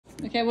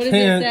Okay, what does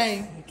it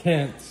say?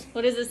 Can't.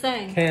 What does it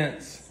say?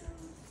 Can't.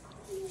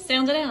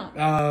 Sound it out.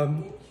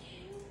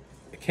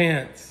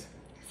 Can't.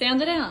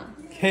 Sound it out.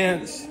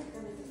 Can't.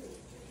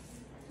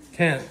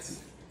 Can't.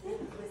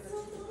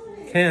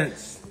 Can't.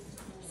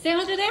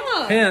 Sound it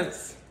out.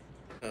 Can't.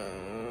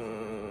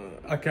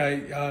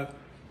 Okay,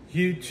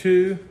 you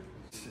two.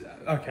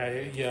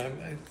 Okay, yeah,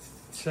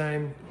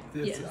 same.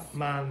 This Yes.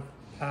 man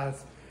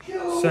has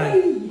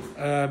same.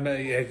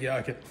 Yeah,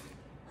 okay.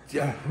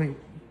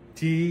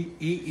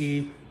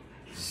 D-E-E-Z.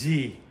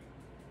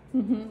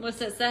 What's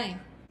that say?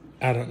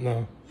 I don't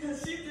know.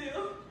 Yes, you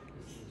do.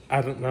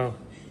 I don't know.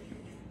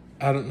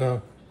 I don't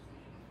know.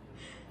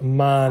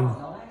 Man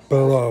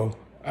below.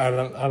 I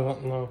don't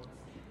know.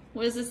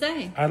 What does it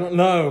say? I don't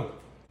know.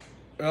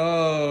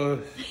 Oh,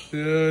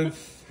 shit.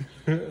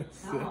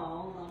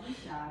 Oh, I'm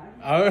shy.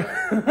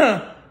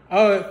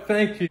 Oh,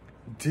 thank you.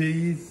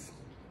 These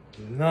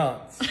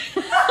nuts.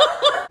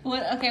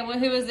 What? Okay, well,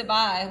 who is it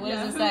by? What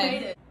does it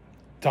say?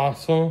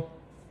 Docile.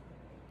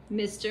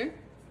 Mr.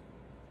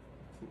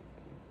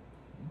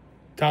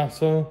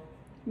 Docile.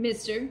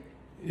 Mr.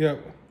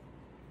 Yep.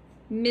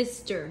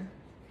 Mr.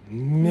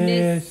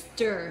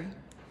 Mr.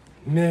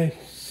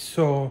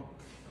 Mr.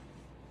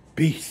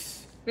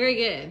 Beast. Very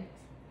good.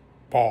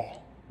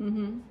 Ball.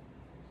 Nice.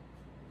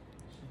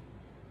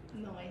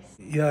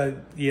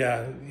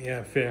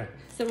 Yeah, fair.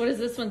 So what does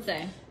this one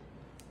say?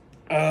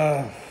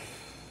 What?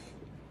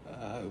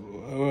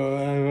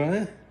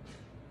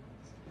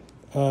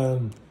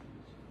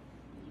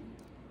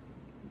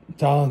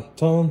 Don.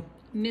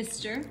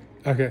 Mr.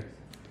 Okay.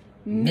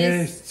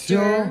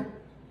 Mr.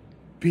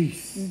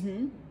 Beast.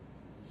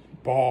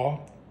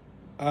 Ball.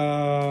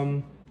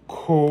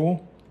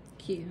 Cool.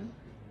 Q.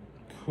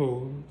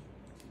 Cool.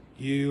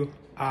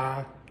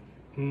 U-I-N-O-A.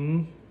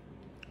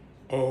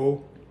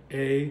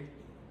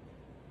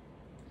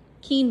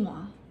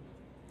 Quinoa.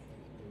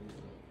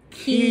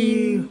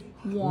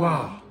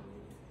 Quinoa.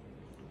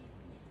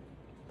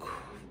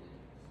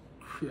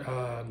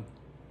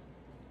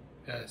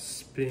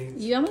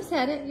 Spins. You almost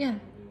had it, yeah.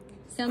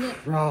 Sound it.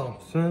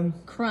 Crunch.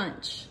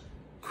 Crunch.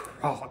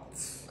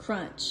 Crunch.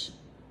 Crunch.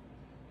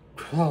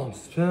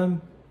 Crunch.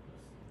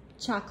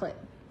 Chocolate.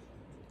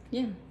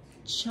 Yeah.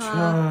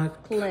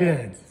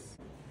 Chocolate.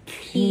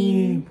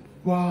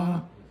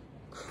 Quinoa.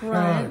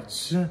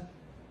 Crunch.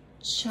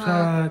 Chocolate.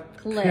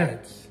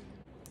 Chocolate.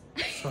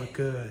 So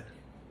good.